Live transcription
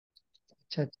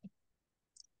Acha.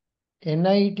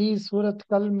 NIT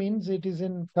Suratkal means it is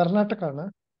in Karnataka, na?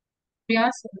 Yeah,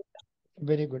 sir.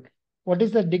 Very good. What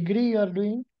is the degree you are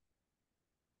doing?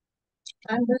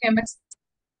 I'm doing MS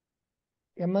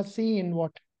MSc in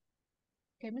what?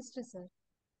 chemistry, sir.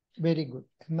 Very good.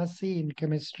 MSc in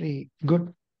chemistry.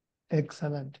 Good.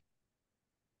 Excellent.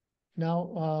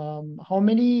 Now, how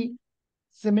many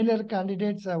similar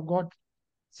candidates have got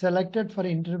selected for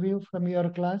interview from your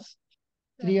class?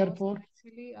 Sir, Three or no, sir. four?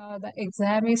 Actually, the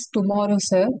exam is tomorrow,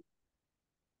 sir.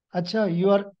 Acha, you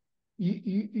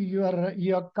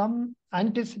are come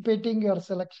anticipating your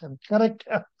selection. Correct.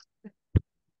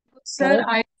 Sir,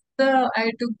 Correct.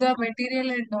 I took the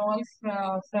material and all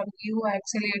from you.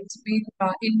 Actually, it's been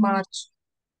in March.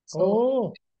 So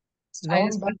Oh, I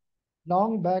just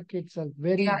long back itself.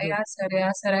 Very yeah, good. yeah, sir,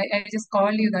 yeah, sir. I just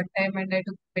called you that time and I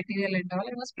took material and all.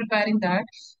 I was preparing that.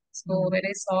 So Mm. when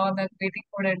I saw the waiting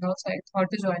code and also I thought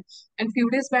to join. And few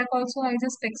days back also I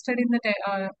just texted in the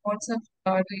WhatsApp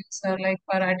to you, sir, like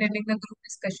for attending the group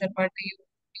discussion. But you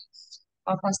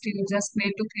first you just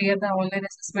need to clear the online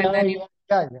assessment. Yeah, Then you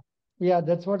yeah, yeah, yeah. Yeah,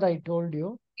 that's what I told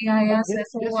you. yeah, But yeah, sir.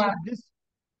 So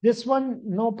this one,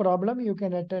 no problem. You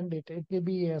can attend it. It will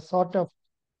be a sort of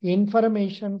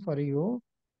information for you.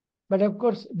 But of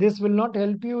course, this will not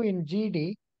help you in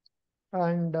GD,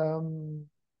 and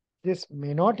this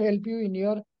may not help you in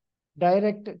your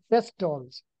direct test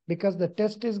also, because the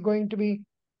test is going to be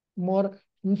more.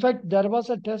 In fact, there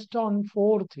was a test on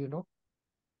 4th,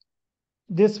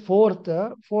 this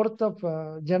 4th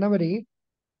of January,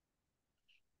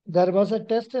 there was a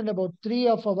test and about 3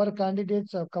 of our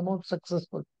candidates have come out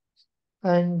successful,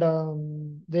 and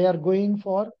they are going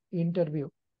for interview.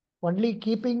 Only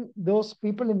keeping those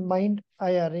people in mind,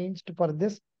 I arranged for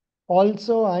this.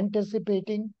 Also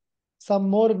anticipating some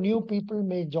more new people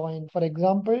may join. For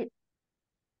example,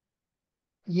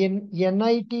 in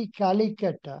NIT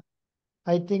Calicut,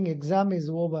 I think exam is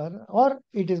over or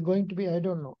it is going to be, I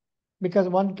don't know. Because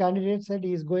one candidate said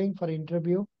he is going for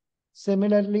interview.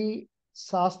 Similarly,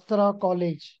 Sastra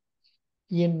College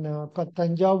in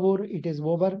Tanjavur, it is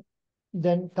over.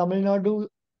 Then Tamil Nadu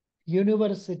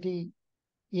University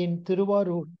in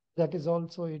Tiruvarur, that is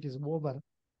also it is over.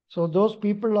 So those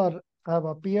people have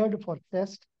appeared for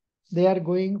test. They are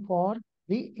going for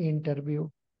the interview.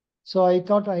 So I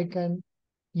thought I can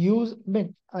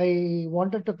I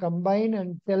wanted to combine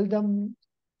and tell them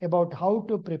about how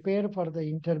to prepare for the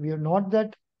interview. Not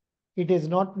that it is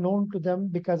not known to them,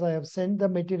 because I have sent the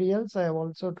materials. I have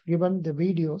also given the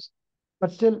videos.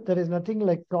 But still, there is nothing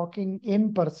like talking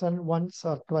in person once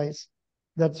or twice.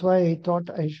 That's why I thought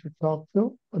I should talk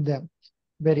to them.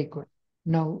 Very good.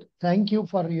 Now, thank you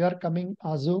for your coming,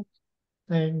 Azu.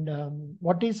 And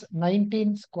what is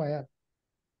 19 square,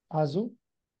 Azu?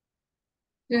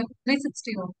 yeah,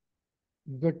 361.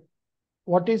 Good.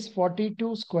 What is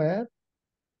 42 square?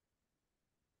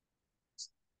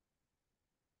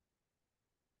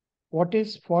 What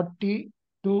is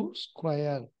 42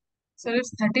 square? So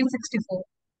it's 1364.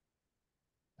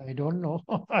 I don't know.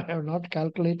 I have not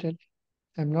calculated.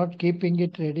 I'm not keeping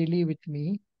it readily with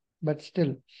me, but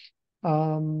still.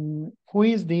 Who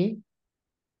is the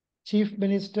Chief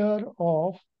Minister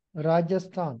of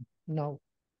Rajasthan now?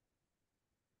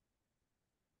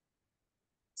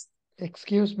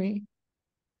 Excuse me,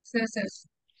 Yes, yes.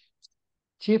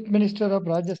 Chief Minister of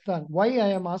Rajasthan. Why I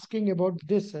am asking about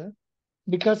this?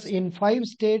 Because in 5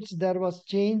 states there was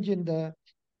change in the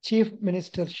chief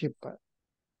ministership.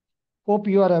 Hope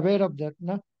you are aware of that,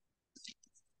 no?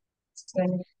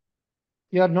 So,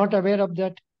 You are not aware of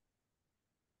that.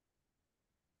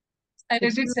 I read it,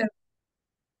 Excuse, sir.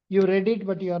 you read it,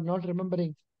 but you are not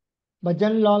remembering.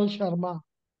 Bhajan Lal Sharma,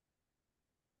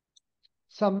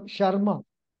 some Sharma,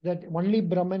 that only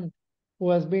Brahman who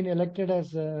has been elected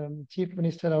as chief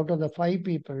minister out of the 5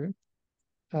 people.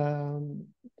 Um,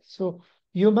 so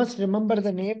you must remember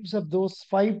the names of those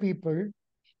 5 people,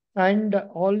 and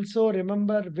also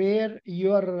remember where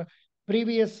your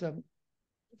previous,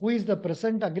 who is the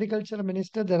present agriculture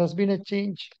minister. There has been a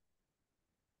change.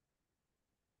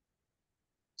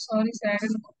 Sorry, sir. I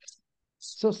didn't know.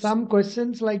 So some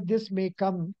questions like this may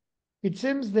come. It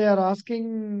seems they are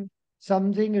asking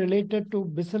something related to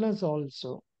business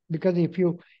also. Because if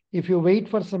you wait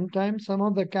for some time, some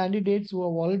of the candidates who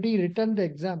have already written the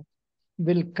exam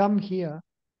will come here,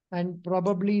 and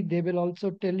probably they will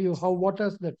also tell you what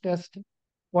was the test,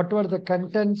 what were the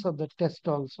contents of the test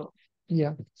also.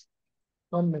 Yeah,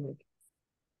 1 minute.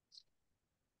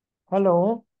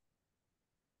 Hello,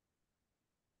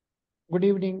 good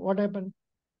evening. What happened?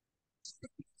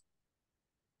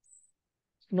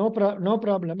 No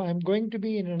problem. I'm going to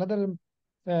be in another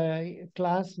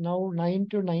class now 9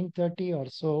 to 9:30 or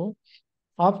so.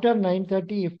 After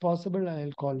 9:30, if possible,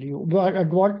 I'll call you.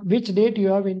 Which date you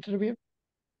have interview?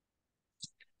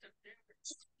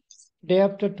 Day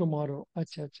after tomorrow.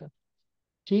 Acha, acha.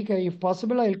 ठीक है, if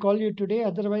possible, I'll call you today.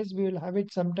 Otherwise, we will have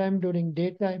it sometime during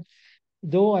daytime.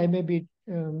 Though uh,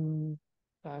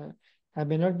 I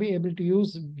may not be able to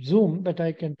use Zoom, but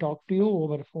I can talk to you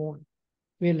over phone.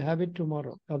 We'll have it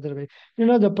tomorrow. Otherwise,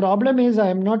 the problem is I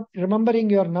am not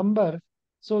remembering your number,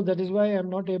 so that is why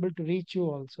I'm not able to reach you.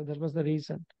 Also, that was the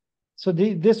reason. So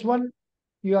this one,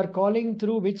 you are calling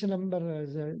through which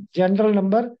number? General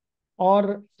number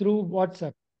or through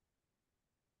WhatsApp?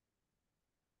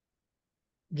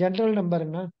 General number,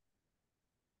 na?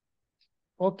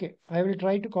 Okay, I will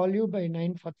try to call you by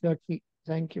 9:30.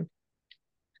 Thank you.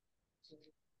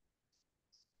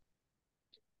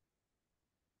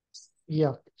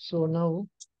 Yeah, so now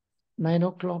 9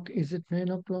 o'clock. Is it 9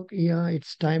 o'clock? Yeah,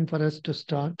 it's time for us to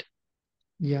start.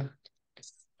 Yeah.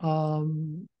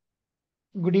 Um,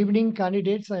 Good evening,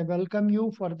 candidates. I welcome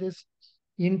you for this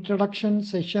introduction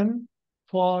session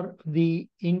for the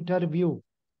interview.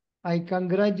 I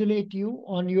congratulate you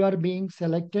on your being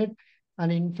selected.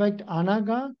 And in fact,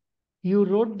 Anaga, you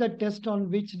wrote the test on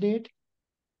which date?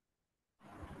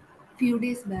 Few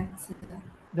days back, sir.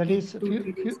 That Like is,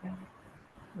 2-3 days back.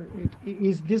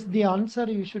 is this the answer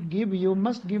you should give? You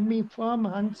must give me firm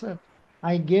answer.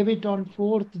 I gave it on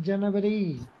 4th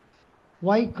January.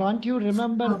 Why can't you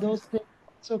remember Okay. those things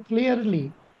so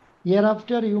clearly?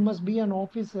 Hereafter, you must be an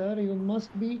officer. You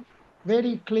must be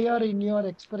very clear in your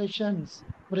expressions,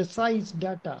 precise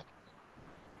data.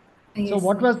 So Yes,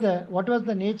 what sir. was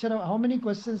the nature of how many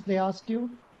questions they asked you?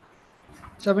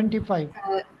 75.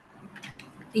 Uh,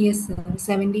 yes, sir.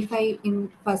 75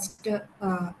 in first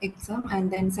exam,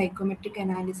 and then psychometric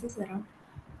analysis around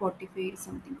 45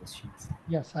 something questions.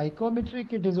 Yes,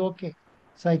 psychometric, it is okay. Yes.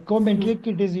 Psychometric,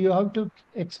 it is you have to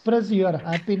express your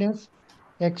happiness,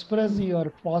 express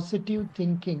your positive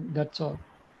thinking. That's all.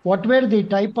 What were the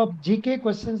type of GK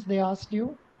questions they asked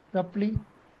you, roughly?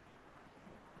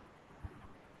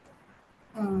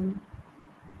 Um,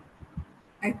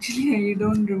 Actually, I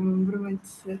don't remember much,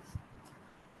 sir.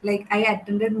 Like I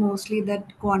attended mostly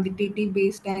that quantitative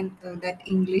based and that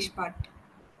English part.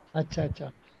 Acha,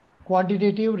 acha.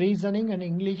 Quantitative reasoning and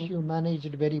English you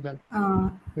managed very well.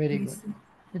 Very Yes, good. sir.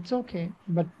 It's okay.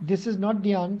 But this is not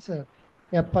the answer.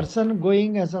 A person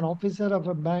going as an officer of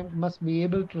a bank must be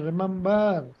able to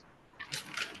remember.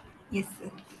 Yes, sir.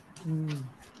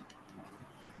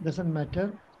 Doesn't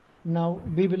matter. Now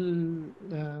we will,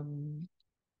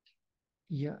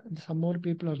 yeah, some more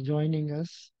people are joining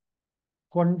us.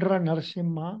 Kondra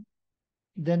Narasimha,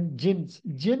 then Jins.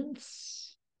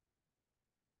 Jins,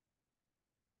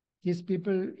 these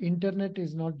people, internet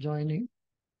is not joining.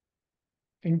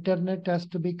 Internet has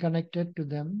to be connected to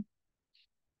them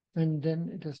and then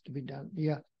it has to be done.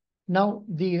 Yeah. Now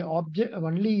the object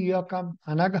only you have come,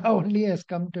 Anaga only has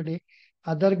come today.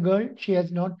 Other girl, she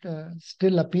has not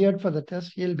still appeared for the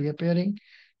test. She'll be appearing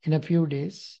in a few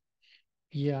days.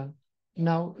 Yeah.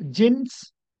 Now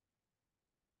Jins,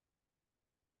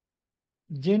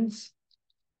 Jins,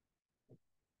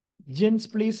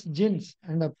 please, Jins.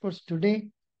 And of course, today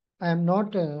I am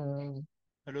not. Hello,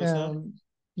 sir.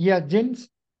 Yeah, Jins,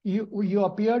 you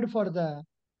appeared for the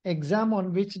exam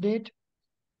on which date?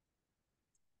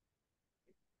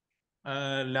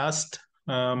 Last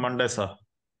Monday, sir.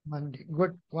 Monday.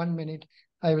 Good. 1 minute.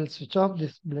 I will switch off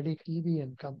this bloody TV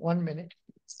and come. 1 minute.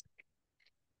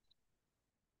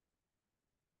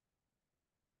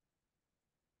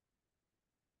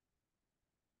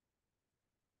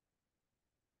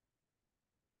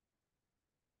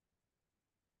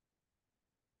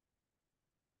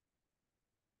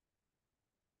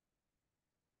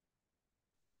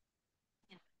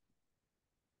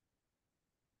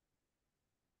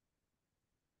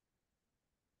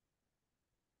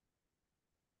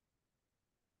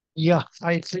 Yeah,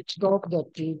 I switched off the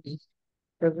TV.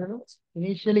 Because,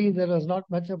 initially there was not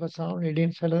much of a sound. It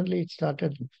didn't suddenly it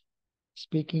started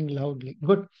speaking loudly.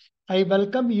 Good. I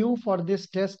welcome you for this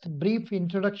test. Brief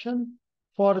introduction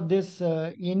for this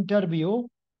interview.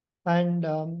 And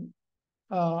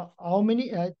how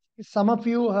many? Some of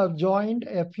you have joined.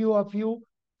 A few of you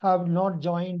have not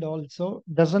joined. Also,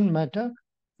 doesn't matter.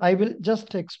 I will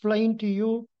just explain to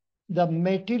you the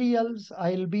materials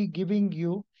I'll be giving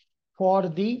you for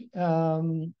the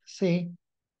say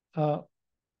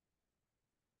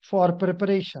for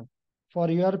preparation. For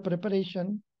your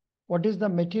preparation, what is the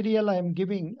material I am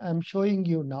giving? I am showing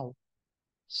you now.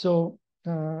 So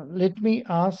let me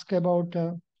ask about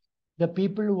the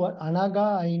people who are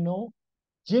Anaga, I know.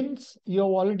 Jins, you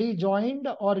already joined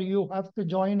or you have to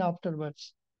join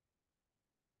afterwards?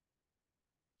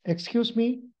 Excuse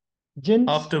me? Jins?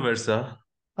 Afterwards, sir.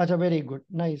 Acha, very good.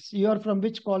 Nice. You are from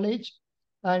which college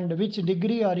and which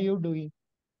degree are you doing?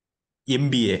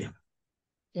 MBA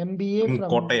MBA from from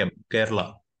Kottayam,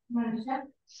 Kerala.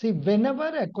 See, whenever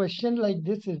a question like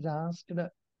this is asked,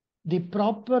 the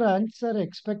proper answer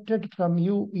expected from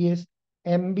you is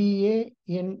MBA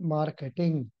in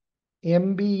marketing,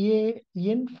 MBA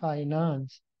in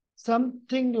finance,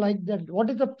 something like that. What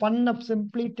is the fun of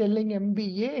simply telling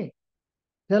MBA?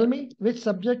 Tell me, which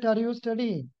subject are you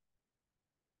studying?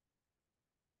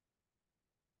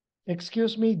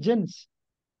 Excuse me, Jins.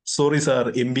 Sorry,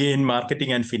 sir. MBA in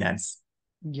marketing and finance.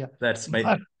 Yeah. That's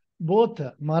my Both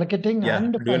marketing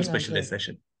and dual finance.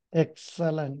 specialization.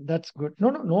 Excellent. That's good.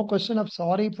 No question of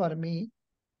sorry for me.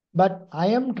 But I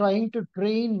am trying to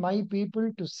train my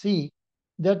people to see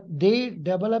that they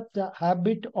develop the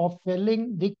habit of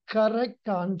telling the correct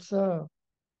answer.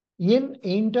 In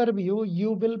interview,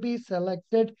 you will be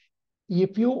selected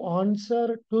if you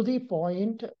answer to the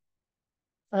point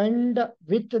and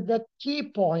with the key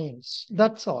points.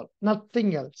 That's all,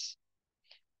 nothing else.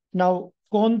 Now,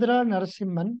 Kondra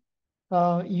Narasimhan,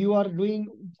 you are doing,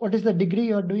 what is the degree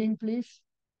you are doing, please?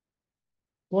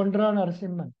 Kondra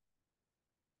Narasimhan.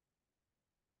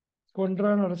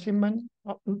 Kondra Narasimhan,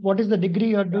 what is the degree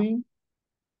you are doing?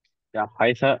 Yeah,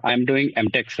 hi sir. I'm doing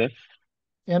MTech, sir,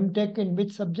 MTech in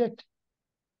which subject?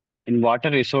 in water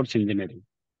resource engineering.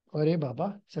 Arey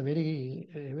Baba, it's a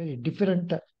very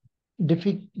different,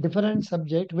 different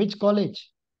subject. Which college?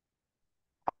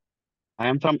 I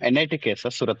am from NIT, sir,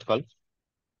 Surathkal.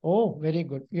 Oh, very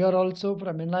good. You are also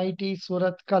from NIT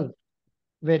Surathkal.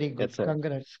 Very good. Yes, sir.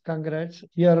 Congrats. Congrats.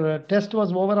 Your test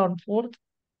was over on 4th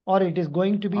or it is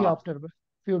going to be after a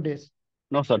few days?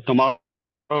 No, sir. Tomorrow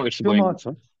it's going on,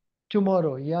 sir.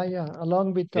 Tomorrow. Yeah.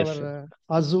 Along with Yes, our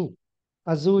Azu.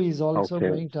 Azu is also Okay.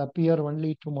 going to appear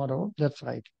only tomorrow. That's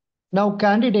right. Now,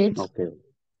 candidates. Okay.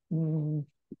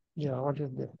 Yeah, what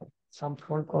is this? Some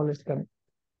phone call is coming.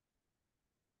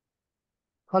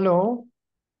 Hello.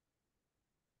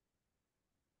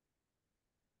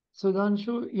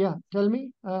 Sudhanshu, yeah, tell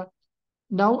me.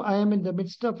 Now I am in the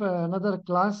midst of another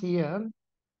class here.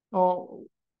 Oh,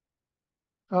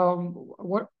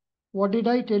 what did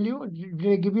I tell you?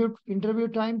 Did I give you interview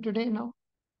time today now?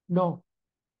 No.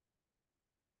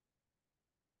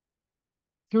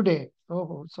 Today.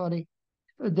 Oh, sorry.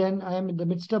 Then I am in the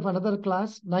midst of another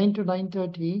class, 9 to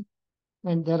 9:30.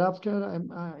 And thereafter,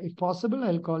 if possible,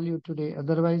 I'll call you today.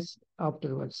 Otherwise,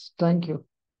 afterwards. Thank you.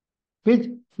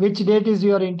 Which date is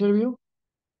your interview?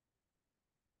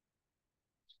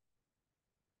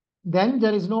 Then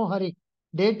there is no hurry.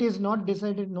 Date is not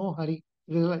decided, no hurry.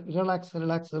 Relax,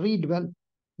 read well.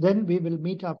 Then we will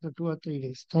meet after 2 or 3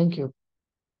 days. Thank you.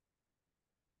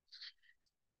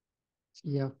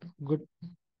 Yeah, good.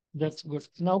 That's good.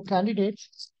 Now,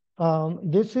 candidates,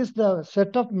 this is the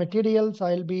set of materials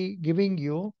I'll be giving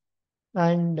you.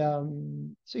 And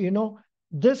so,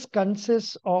 this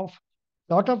consists of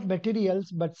lot of materials,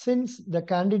 but since the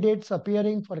candidates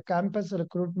appearing for campus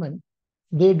recruitment,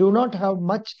 they do not have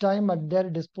much time at their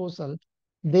disposal.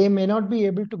 They may not be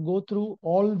able to go through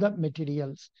all the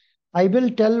materials. I will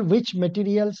tell which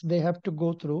materials they have to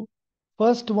go through.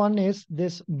 First one is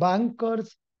this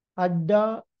Bankers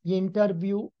Adda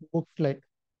interview booklet.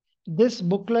 This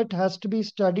booklet has to be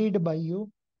studied by you.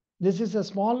 This is a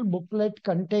small booklet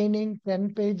containing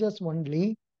 10 pages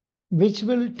only, which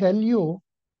will tell you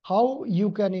how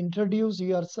you can introduce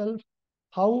yourself,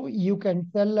 how you can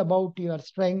tell about your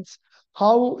strengths,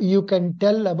 how you can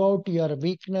tell about your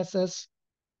weaknesses,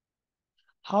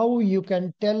 how you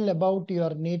can tell about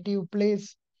your native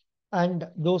place, and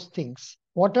those things.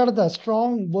 What are the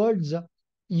strong words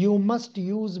you must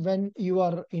use when you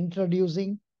are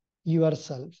introducing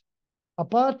yourself?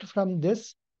 Apart from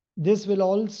this, this will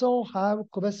also have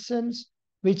questions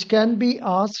which can be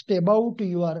asked about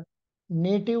your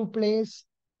native place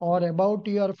or about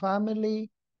your family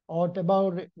or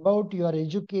about your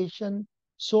education.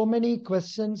 So many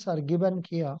questions are given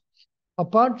here.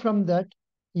 Apart from that,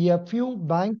 a few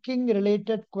banking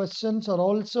related questions are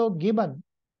also given.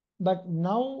 But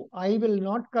now I will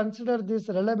not consider this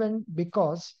relevant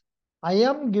because I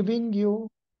am giving you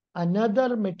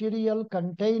another material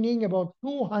containing about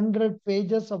 200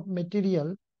 pages of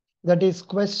material, that is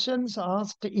questions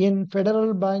asked in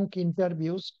Federal Bank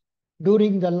interviews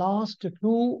during the last 2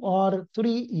 or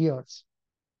 3 years.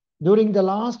 During the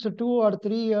last 2 or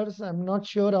 3 years, I'm not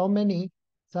sure how many,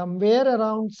 somewhere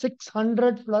around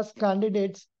 600 plus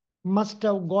candidates must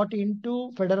have got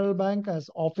into Federal Bank as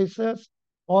officers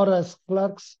or as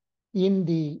clerks in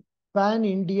the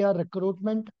pan-India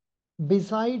recruitment,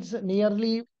 besides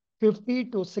nearly 50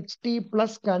 to 60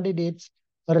 plus candidates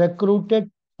recruited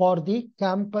for the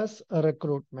campus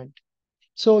recruitment.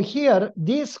 So here,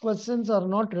 these questions are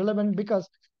not relevant because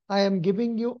I am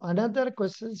giving you another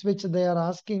questions which they are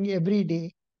asking every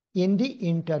day in the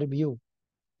interview.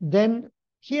 Then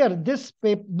here, this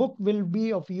book will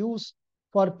be of use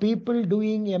for people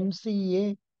doing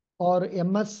MCA or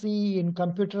MSc in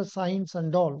computer science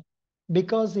and all,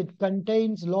 because it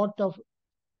contains lot of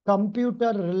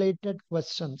computer related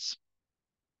questions.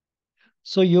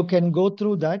 So you can go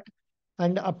through that.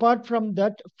 And apart from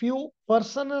that, few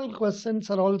personal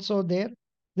questions are also there.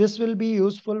 This will be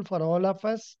useful for all of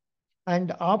us.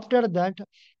 And after that,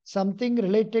 something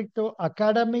related to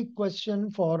academic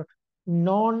question for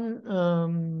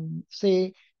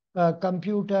say,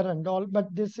 computer and all.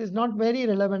 But this is not very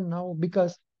relevant now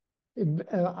because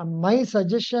my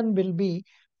suggestion will be,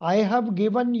 I have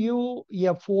given you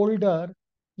a folder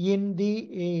in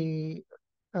the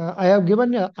I have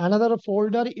given another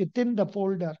folder within the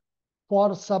folder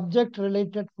for subject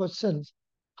related questions.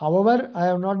 However, I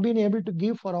have not been able to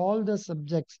give for all the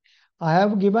subjects. I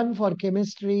have given for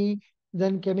chemistry,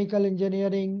 then chemical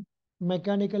engineering,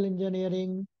 mechanical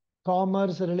engineering,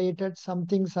 commerce related,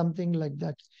 something like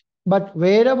that. But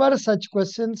wherever such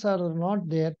questions are not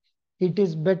there, it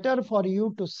is better for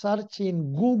you to search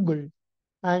in Google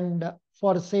and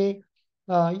for say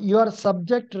your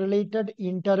subject related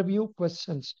interview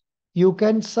questions. You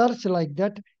can search like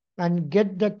that and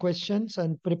get the questions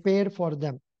and prepare for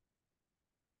them.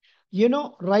 You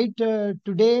know, right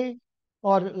today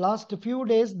or last few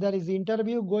days, there is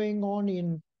interview going on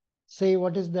in, say,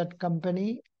 what is that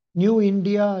company? New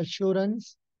India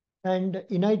Assurance and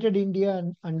United India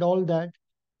and all that.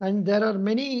 And there are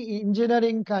many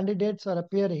engineering candidates are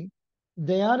appearing.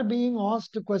 They are being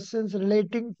asked questions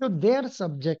relating to their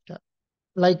subject.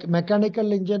 Like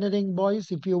mechanical engineering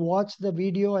boys, if you watch the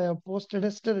video I have posted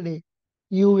yesterday,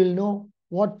 you will know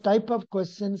what type of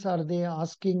questions are they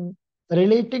asking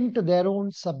relating to their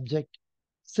own subject.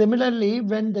 Similarly,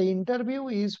 when the interview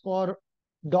is for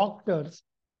doctors,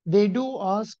 they do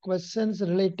ask questions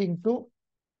relating to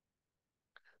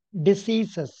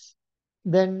diseases,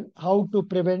 then how to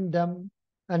prevent them,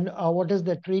 and what is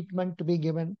the treatment to be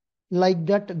given. Like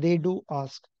that, they do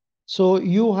ask. So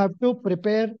you have to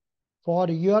prepare for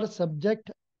your subject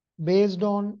based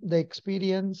on the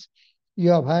experience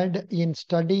you have had in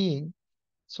studying.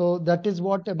 So that is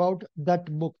what about that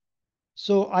book.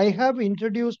 So I have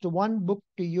introduced one book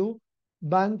to you,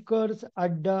 Bankers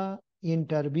Adda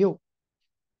Interview.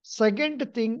 Second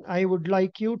thing I would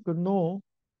like you to know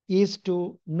is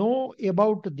to know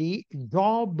about the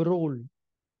job role.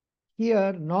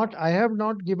 Here, I have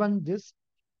not given this.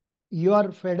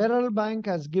 Your federal bank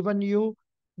has given you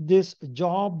this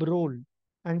job role.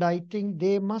 And I think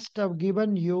they must have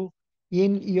given you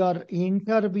in your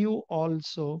interview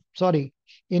also. Sorry,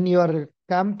 in your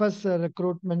campus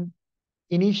recruitment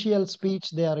initial speech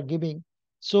they are giving.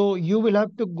 So you will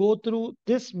have to go through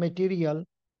this material,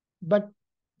 but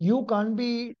you can't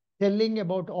be telling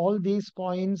about all these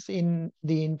points in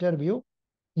the interview.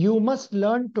 You must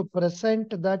learn to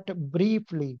present that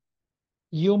briefly.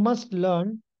 You must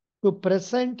learn to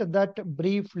present that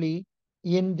briefly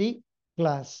in the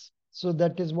class. So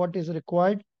that is what is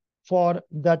required for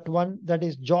that one, that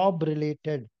is job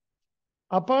related.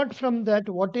 Apart from that,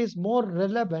 what is more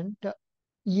relevant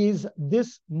is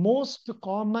this most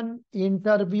common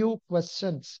interview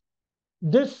questions.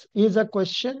 This is a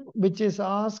question which is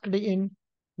asked in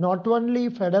not only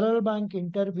Federal Bank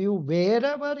interview,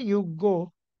 wherever you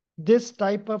go, this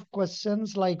type of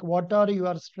questions like what are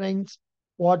your strengths,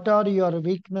 what are your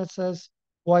weaknesses,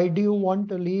 why do you want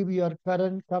to leave your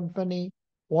current company,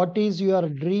 what is your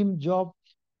dream job,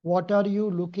 what are you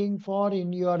looking for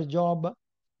in your job,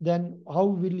 then how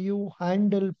will you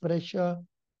handle pressure,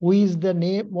 who is the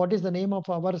name, what is the name of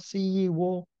our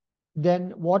CEO,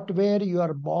 then what were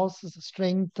your boss's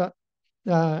strength,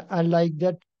 and like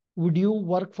that, would you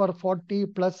work for 40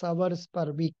 plus hours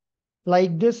per week?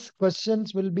 Like this,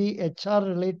 questions will be HR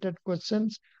related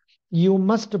questions. You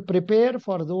must prepare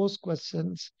for those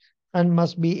questions and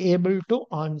must be able to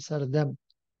answer them.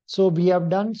 So we have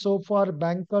done so far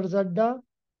Bankers Adda,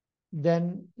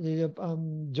 then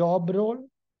job role,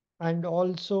 and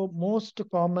also most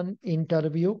common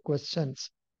interview questions.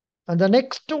 And the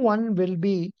next one will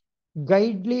be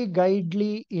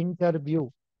guidely interview.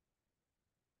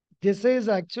 This is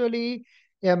actually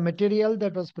a material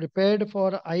that was prepared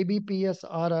for IBPS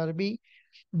RRB,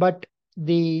 but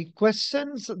the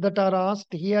questions that are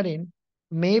asked herein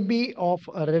may be of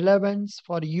relevance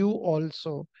for you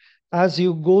also. as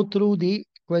you go through the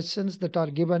questions that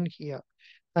are given here.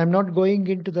 I'm not going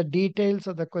into the details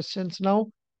of the questions now,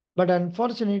 but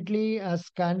unfortunately, as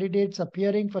candidates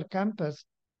appearing for campus,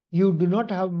 you do not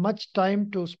have much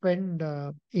time to spend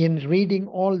in reading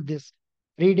all this,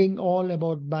 reading all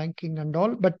about banking and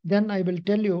all. But then I will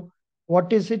tell you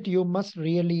what is it you must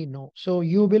really know. So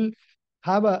you will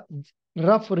have a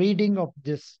rough reading of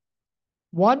this.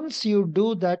 Once you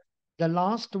do that, the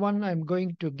last one I'm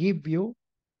going to give you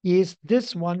is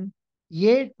this one,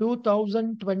 A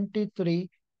 2023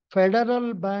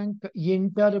 Federal Bank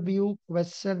interview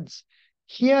questions.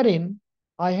 Herein,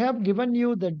 I have given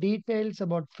you the details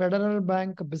about Federal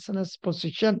Bank business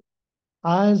position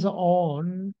as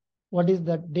on, what is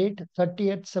that date?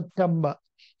 30th September.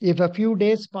 If a few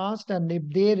days passed and if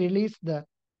they release the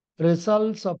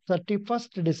results of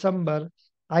 31st December,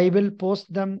 I will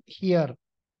post them here.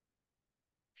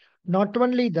 Not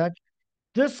only that,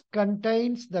 this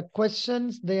contains the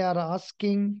questions they are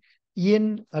asking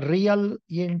in real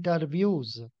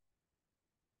interviews.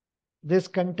 This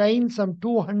contains some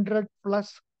 200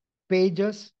 plus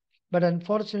pages, but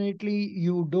unfortunately,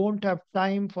 you don't have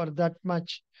time for that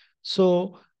much.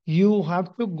 So you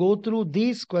have to go through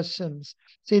these questions.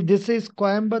 See, this is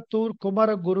Coimbatore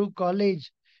Kumaraguru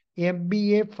College,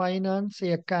 MBA Finance,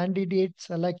 a candidate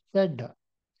selected.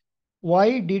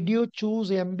 Why did you choose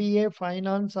MBA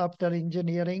Finance after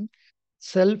engineering?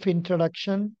 Self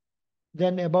introduction,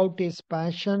 then about his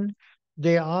passion.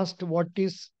 They asked, what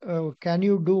is, can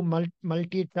you do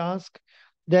multitask?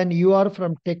 Then you are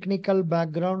from technical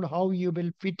background, how you will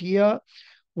fit here?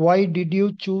 Why did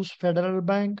you choose Federal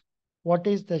Bank? What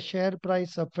is the share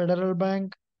price of Federal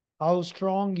Bank? How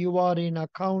strong you are in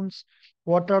accounts?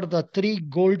 What are the three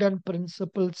golden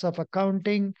principles of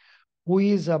accounting? Who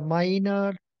is a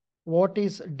minor? What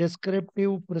is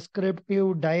descriptive,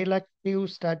 prescriptive,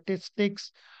 dialective,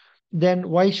 statistics? Then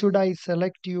why should I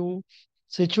select you?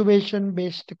 Situation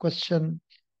based question.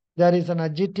 There is an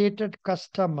agitated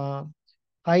customer,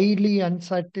 highly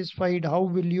unsatisfied. How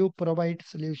will you provide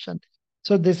solution?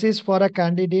 So this is for a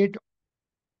candidate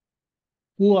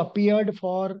who appeared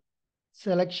for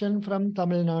selection from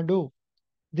Tamil Nadu.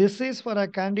 This is for a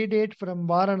candidate from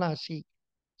Varanasi.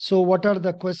 So what are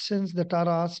the questions that are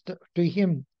asked to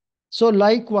him? So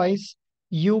likewise,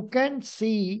 you can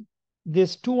see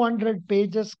this 200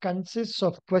 pages consists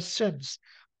of questions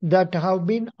that have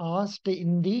been asked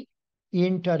in the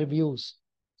interviews.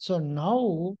 So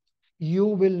now you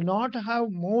will not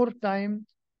have more time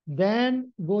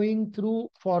than going through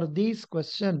for these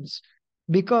questions,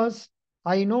 because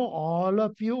I know all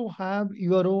of you have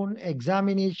your own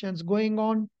examinations going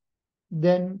on.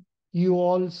 Then you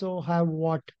also have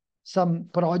what? Some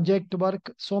project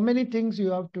work. So many things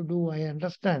you have to do. I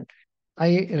understand.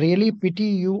 I really pity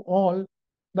you all,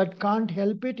 but can't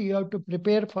help it. You have to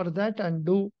prepare for that and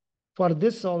do for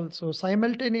this also.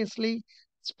 Simultaneously,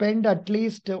 spend at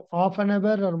least half an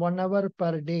hour or 1 hour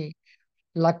per day.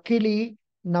 Luckily,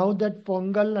 now that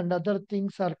Pongal and other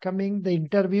things are coming, the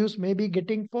interviews may be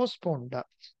getting postponed.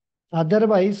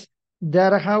 Otherwise,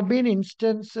 there have been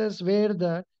instances where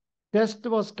the test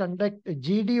was conducted,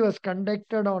 GD was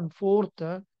conducted on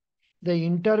 4th, the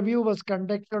interview was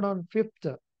conducted on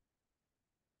 5th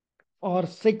or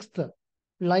 6th.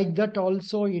 Like that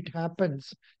also it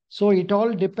happens. So it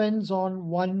all depends on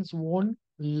one's own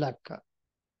luck.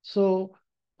 So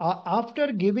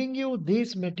after giving you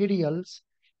these materials,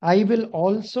 I will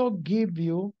also give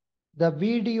you the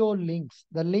video links,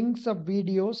 the links of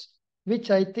videos, which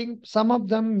I think some of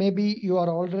them maybe you are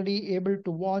already able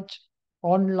to watch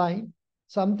online.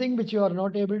 Something which you are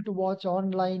not able to watch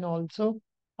online also,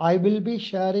 I will be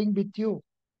sharing with you.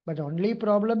 But only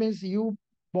problem is you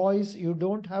boys, you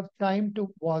don't have time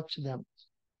to watch them.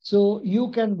 So you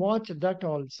can watch that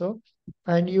also,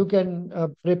 and you can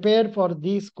prepare for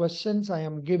these questions I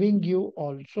am giving you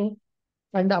also.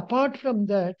 And apart from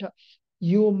that,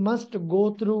 you must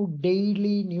go through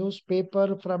daily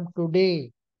newspaper from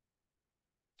today.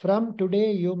 From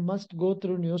today, you must go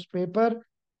through newspaper.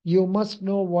 You must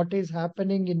know what is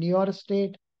happening in your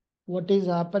state, what is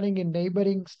happening in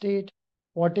neighboring state,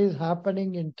 what is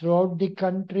happening in throughout the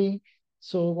country.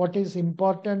 So what is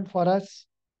important for us,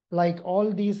 like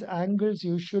all these angles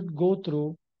you should go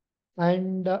through.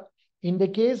 And in the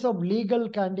case of legal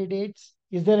candidates,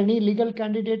 is there any legal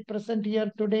candidate present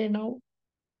here today now?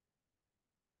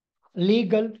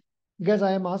 Legal, because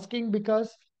I am asking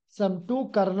because some two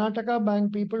Karnataka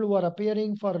bank people who are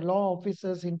appearing for law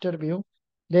officers interview,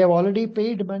 they have already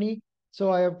paid money.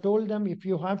 So I have told them, if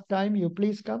you have time, you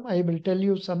please come. I will tell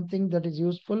you something that is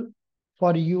useful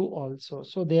for you also.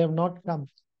 So they have not come.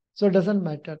 So it doesn't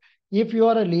matter. If you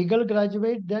are a legal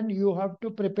graduate, then you have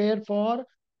to prepare for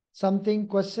something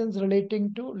questions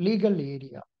relating to legal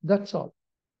area. That's all.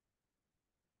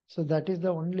 So that is the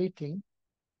only thing.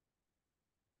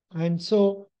 And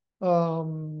so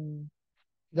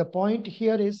the point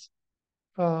here is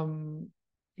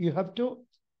you have to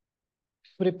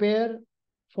prepare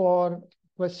for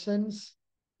questions.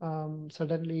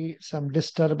 Suddenly some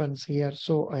disturbance here,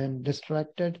 so I am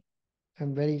distracted.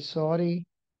 I'm very sorry.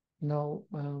 Now,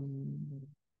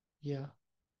 yeah.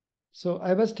 So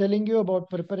I was telling you about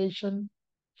preparation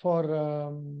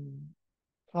for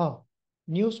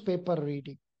newspaper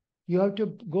reading. You have to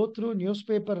go through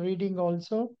newspaper reading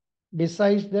also,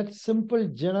 besides that simple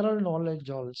general knowledge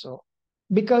also.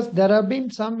 Because there have been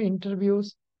some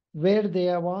interviews where they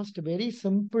have asked very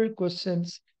simple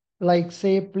questions like,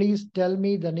 say, please tell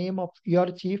me the name of your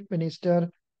chief minister,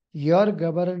 your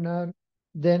governor,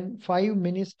 then 5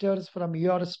 ministers from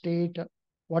your state.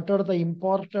 What are the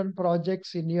important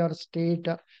projects in your state?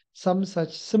 Some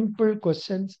such simple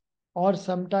questions, or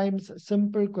sometimes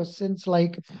simple questions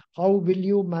like, how will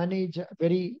you manage a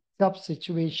very tough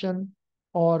situation?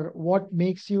 Or what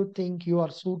makes you think you are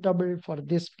suitable for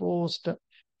this post?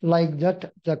 Like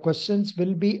that, the questions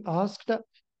will be asked.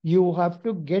 You have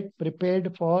to get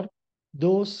prepared for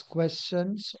those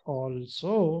questions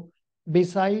also.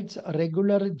 Besides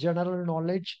regular general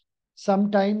knowledge,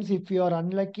 sometimes if you are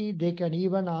unlucky, they can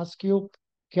even ask you,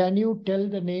 can you tell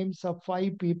the names of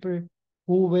 5 people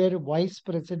who were vice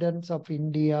presidents of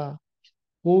India,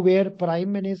 who were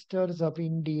prime ministers of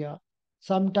India?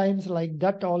 Sometimes like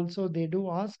that also they do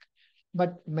ask.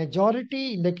 But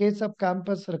majority in the case of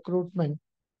campus recruitment,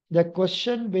 the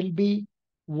question will be,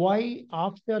 why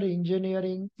after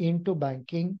engineering into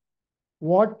banking?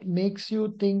 What makes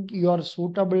you think you are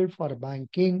suitable for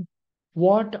banking?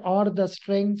 What are the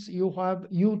strengths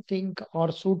you think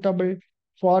are suitable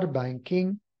for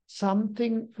banking?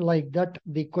 Something like that.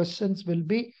 The questions will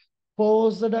be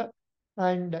posed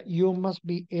and you must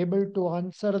be able to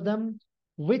answer them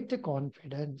with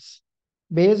confidence.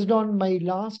 Based on my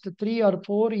last 3 or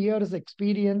 4 years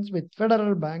experience with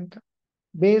Federal Bank,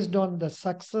 based on the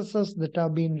successes that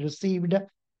have been received,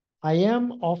 I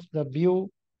am of the view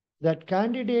that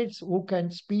candidates who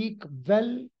can speak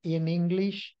well in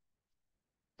English,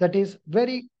 that is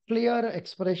very clear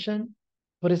expression,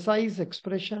 precise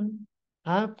expression,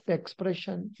 apt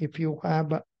expression, if you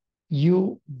have,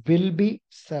 you will be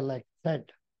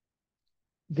selected.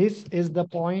 This is the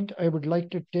point I would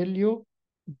like to tell you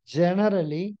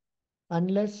generally,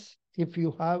 unless if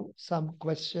you have some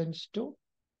questions to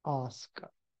ask.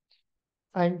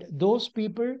 And those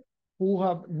people who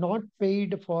have not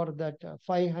paid for that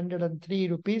 503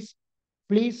 rupees,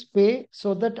 please pay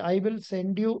so that I will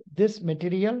send you this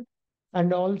material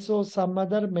and also some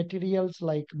other materials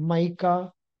like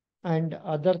mica and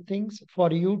other things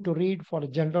for you to read for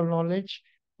general knowledge.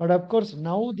 But of course,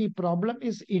 now the problem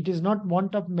is it is not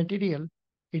want of material,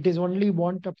 it is only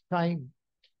want of time,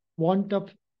 want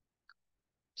of,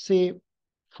 say,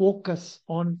 focus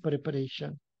on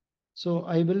preparation. So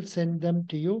I will send them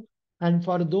to you. And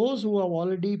for those who have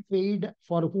already paid,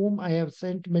 for whom I have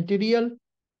sent material,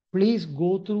 please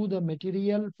go through the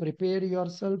material, prepare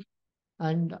yourself.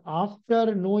 And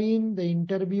after knowing the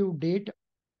interview date,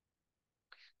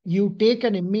 you take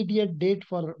an immediate date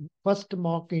for first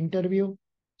mock interview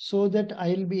so that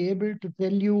I'll be able to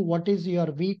tell you what is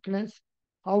your weakness,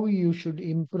 how you should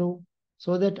improve,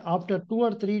 so that after 2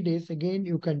 or 3 days, again,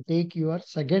 you can take your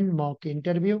second mock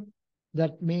interview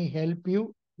that may help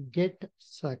you get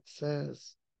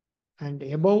success. And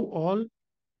above all,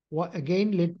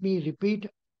 again, let me repeat,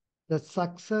 the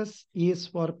success is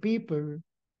for people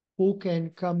who can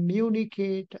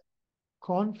communicate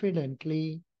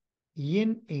confidently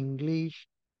in English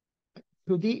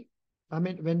to the, I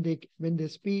mean, when they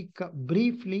speak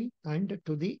briefly and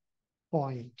to the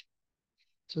point.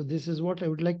 So this is what I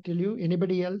would like to tell you.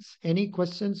 Anybody else? Any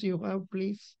questions you have,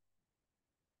 please?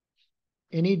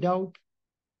 Any doubt?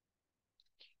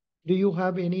 Do you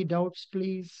have any doubts,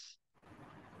 please?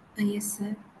 Yes,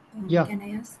 sir. Yeah. Can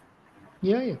I ask?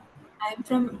 Yeah. I'm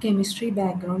from chemistry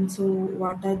background, so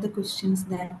what are the questions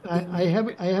that they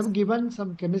I have given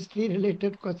some chemistry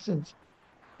related questions.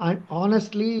 And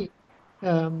honestly,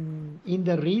 in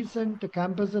the recent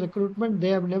campus recruitment, they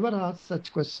have never asked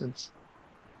such questions.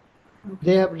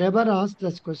 They Okay. have never asked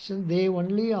such questions. They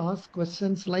only ask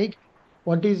questions like,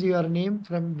 what is your name?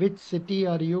 From which city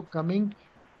are you coming?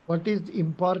 What is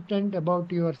important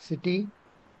about your city?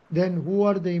 Then who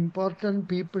are the important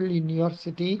people in your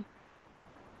city?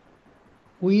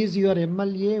 Who is your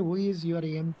MLA? Who is your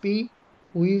MP?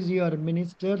 Who is your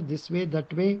minister? This way,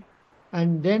 that way.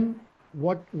 And then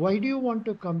why do you want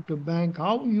to come to bank?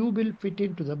 How you will fit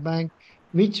into the bank?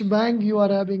 Which bank you are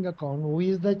having account? Who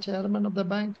is the chairman of the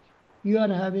bank you are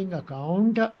having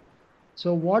account?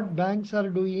 So what banks are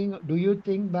doing? Do you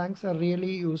think banks are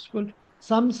really useful?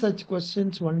 Some such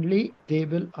questions only they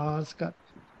will ask.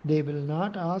 They will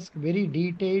not ask very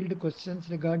detailed questions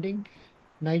regarding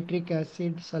nitric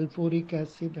acid, sulfuric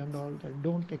acid, and all that.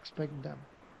 Don't expect them.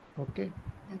 Okay.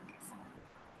 Okay, sir.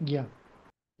 Yeah.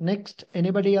 Next,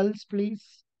 anybody else,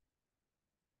 please?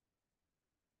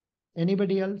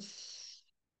 Anybody else?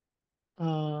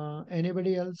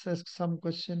 Anybody else has some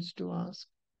questions to ask?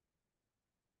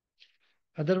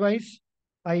 Otherwise,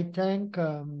 I thank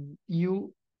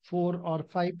you 4 or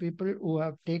 5 people who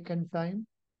have taken time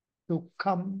to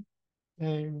come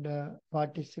and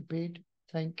participate.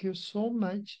 Thank you so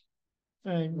much.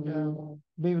 And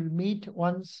we will meet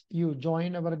once you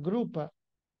join our group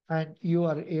and you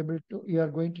are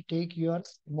going to take your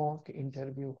mock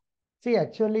interview. See,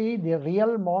 actually, the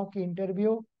real mock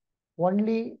interview,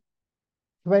 only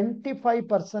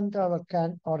 25%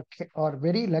 are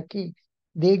very lucky.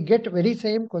 They get very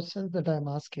same questions that I'm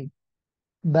asking.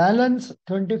 Balance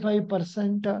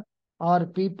 25% are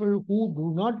people who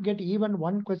do not get even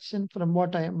one question from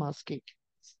what I am asking.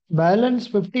 Balance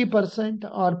 50%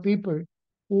 are people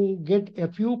who get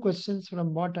a few questions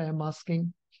from what I am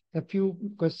asking, a few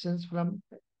questions from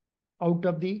out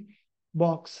of the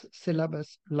box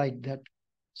syllabus like that.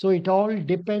 So it all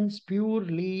depends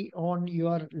purely on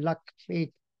your luck,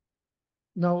 faith.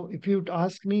 Now, if you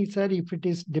ask me, sir, if it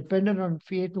is dependent on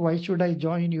faith, why should I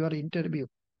join your interview?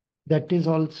 That is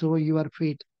also your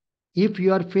fate. If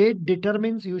your fate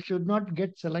determines you should not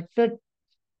get selected,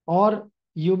 or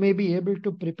you may be able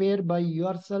to prepare by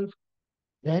yourself,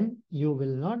 then you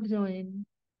will not join.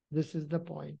 This is the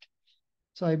point.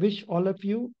 So I wish all of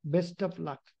you best of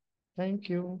luck. Thank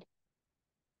you.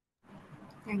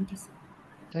 Thank you, sir.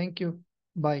 Thank you.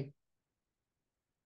 Bye.